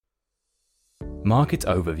Market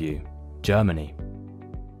overview: Germany.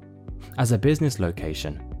 As a business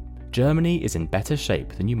location, Germany is in better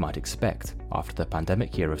shape than you might expect after the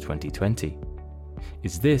pandemic year of 2020.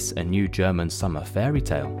 Is this a new German summer fairy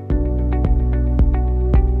tale?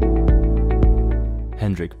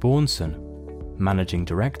 Hendrik Bornson, Managing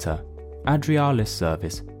Director, Adrialis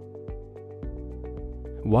Service.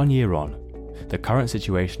 1 year on, the current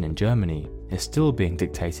situation in Germany is still being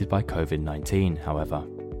dictated by COVID-19, however.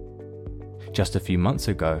 Just a few months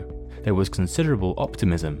ago, there was considerable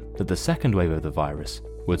optimism that the second wave of the virus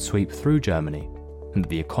would sweep through Germany and that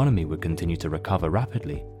the economy would continue to recover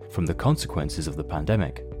rapidly from the consequences of the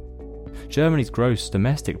pandemic. Germany's gross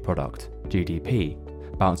domestic product, GDP,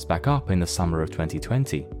 bounced back up in the summer of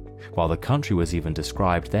 2020, while the country was even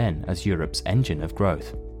described then as Europe's engine of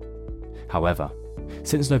growth. However,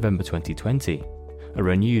 since November 2020, a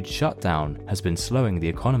renewed shutdown has been slowing the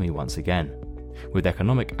economy once again, with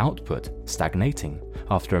economic output stagnating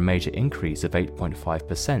after a major increase of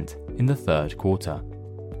 8.5% in the third quarter.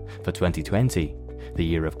 For 2020, the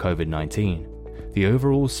year of COVID-19, the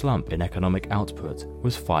overall slump in economic output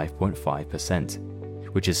was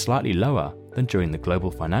 5.5%, which is slightly lower than during the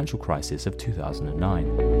global financial crisis of 2009.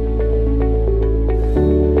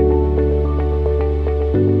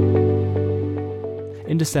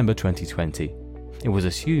 In December 2020, it was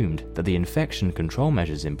assumed that the infection control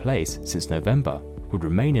measures in place since November would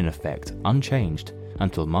remain in effect unchanged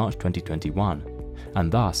until March 2021,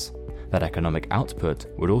 and thus that economic output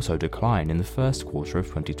would also decline in the first quarter of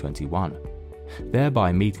 2021,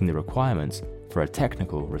 thereby meeting the requirements for a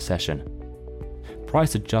technical recession.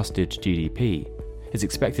 Price-adjusted GDP is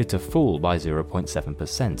expected to fall by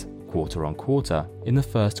 0.7% quarter on quarter in the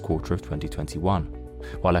first quarter of 2021,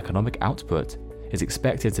 while economic output is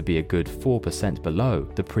expected to be a good 4% below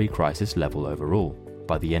the pre-crisis level overall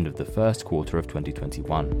by the end of the first quarter of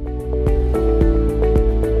 2021.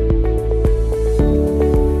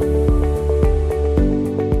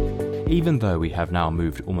 Even though we have now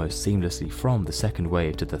moved almost seamlessly from the second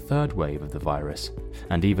wave to the third wave of the virus,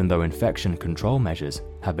 and even though infection control measures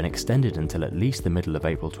have been extended until at least the middle of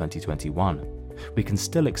April 2021, we can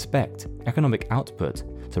still expect economic output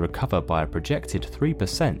to recover by a projected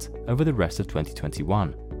 3% over the rest of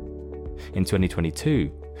 2021. In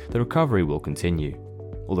 2022, the recovery will continue,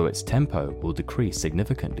 although its tempo will decrease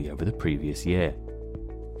significantly over the previous year.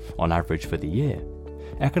 On average for the year,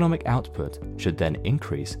 economic output should then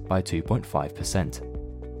increase by 2.5%.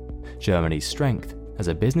 Germany's strength as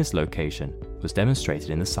a business location was demonstrated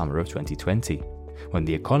in the summer of 2020, when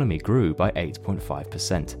the economy grew by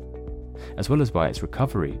 8.5%, as well as by its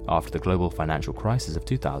recovery after the global financial crisis of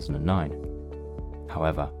 2009.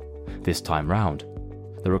 However, this time round,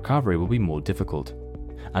 the recovery will be more difficult,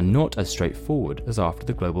 and not as straightforward as after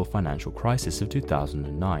the global financial crisis of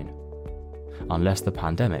 2009. Unless the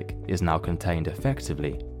pandemic is now contained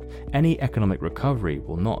effectively, any economic recovery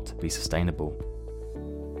will not be sustainable.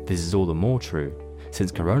 This is all the more true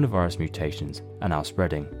since coronavirus mutations are now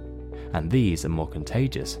spreading, and these are more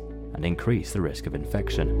contagious and increase the risk of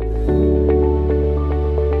infection.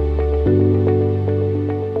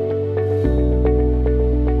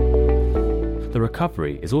 The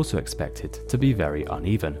recovery is also expected to be very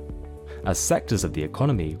uneven, as sectors of the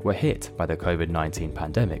economy were hit by the COVID-19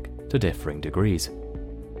 pandemic to differing degrees.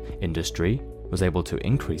 Industry was able to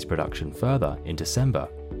increase production further in December,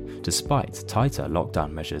 despite tighter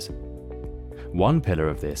lockdown measures. One pillar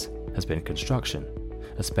of this has been construction,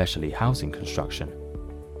 especially housing construction.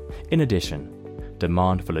 In addition,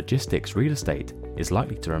 demand for logistics real estate is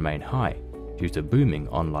likely to remain high due to booming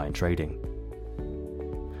online trading.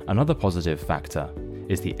 Another positive factor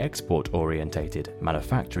is the export-orientated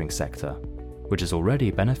manufacturing sector, which has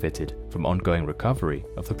already benefited from ongoing recovery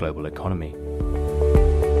of the global economy.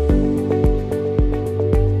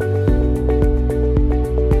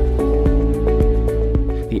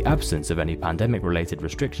 The absence of any pandemic-related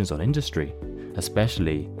restrictions on industry,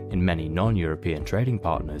 especially in many non-European trading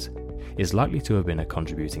partners, is likely to have been a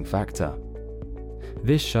contributing factor.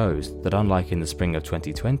 This shows that unlike in the spring of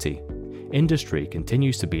 2020, industry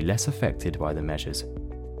continues to be less affected by the measures.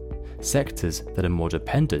 Sectors that are more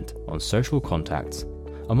dependent on social contacts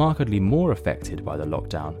are markedly more affected by the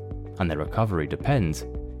lockdown, and their recovery depends,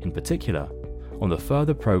 in particular, on the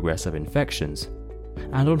further progress of infections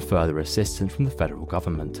and on further assistance from the federal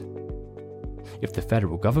government. If the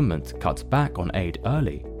federal government cuts back on aid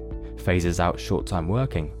early, phases out short-time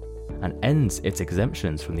working, and ends its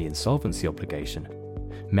exemptions from the insolvency obligation,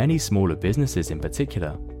 many smaller businesses in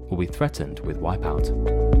particular will be threatened with wipeout.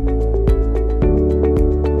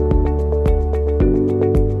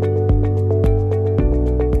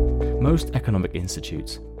 Most economic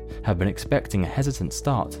institutes have been expecting a hesitant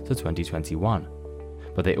start to 2021,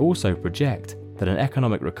 but they also project that an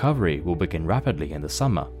economic recovery will begin rapidly in the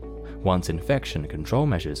summer once infection control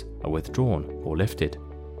measures are withdrawn or lifted.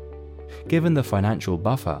 Given the financial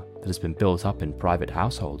buffer that has been built up in private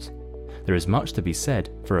households, there is much to be said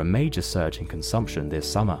for a major surge in consumption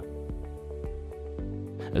this summer.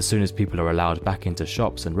 As soon as people are allowed back into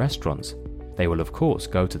shops and restaurants, they will of course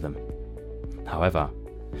go to them. However,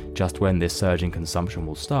 just when this surge in consumption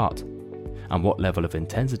will start, and what level of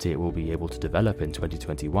intensity it will be able to develop in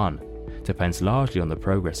 2021, depends largely on the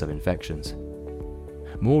progress of infections.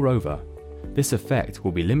 Moreover, this effect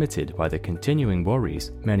will be limited by the continuing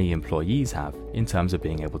worries many employees have in terms of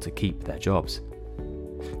being able to keep their jobs.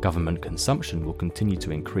 Government consumption will continue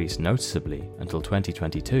to increase noticeably until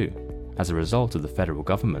 2022 as a result of the federal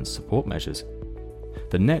government's support measures.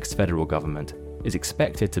 The next federal government is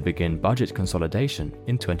expected to begin budget consolidation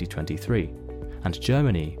in 2023, and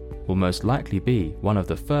Germany will most likely be one of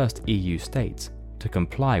the first EU states to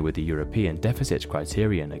comply with the European deficit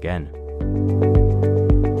criterion again.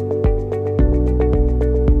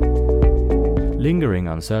 Lingering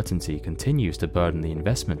uncertainty continues to burden the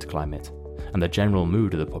investment climate and the general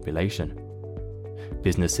mood of the population.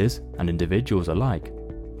 Businesses and individuals alike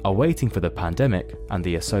are waiting for the pandemic and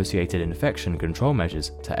the associated infection control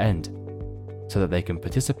measures to end, so that they can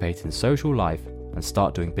participate in social life and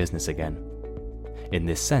start doing business again. In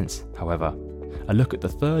this sense, however, a look at the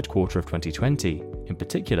third quarter of 2020 in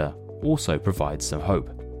particular also provides some hope,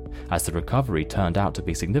 as the recovery turned out to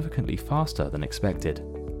be significantly faster than expected.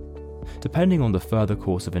 Depending on the further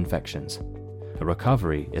course of infections, a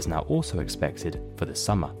recovery is now also expected for this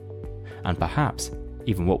summer, and perhaps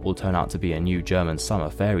even what will turn out to be a new German summer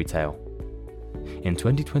fairy tale. In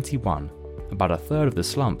 2021, about a third of the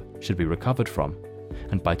slump should be recovered from,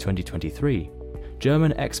 and by 2023,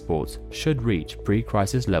 German exports should reach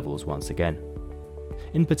pre-crisis levels once again.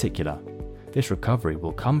 In particular, this recovery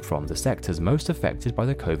will come from the sectors most affected by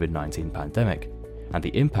the COVID-19 pandemic and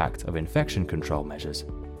the impact of infection control measures.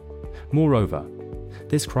 Moreover,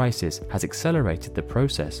 this crisis has accelerated the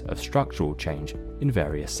process of structural change in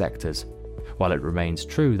various sectors, while it remains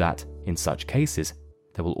true that, in such cases,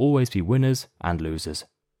 there will always be winners and losers.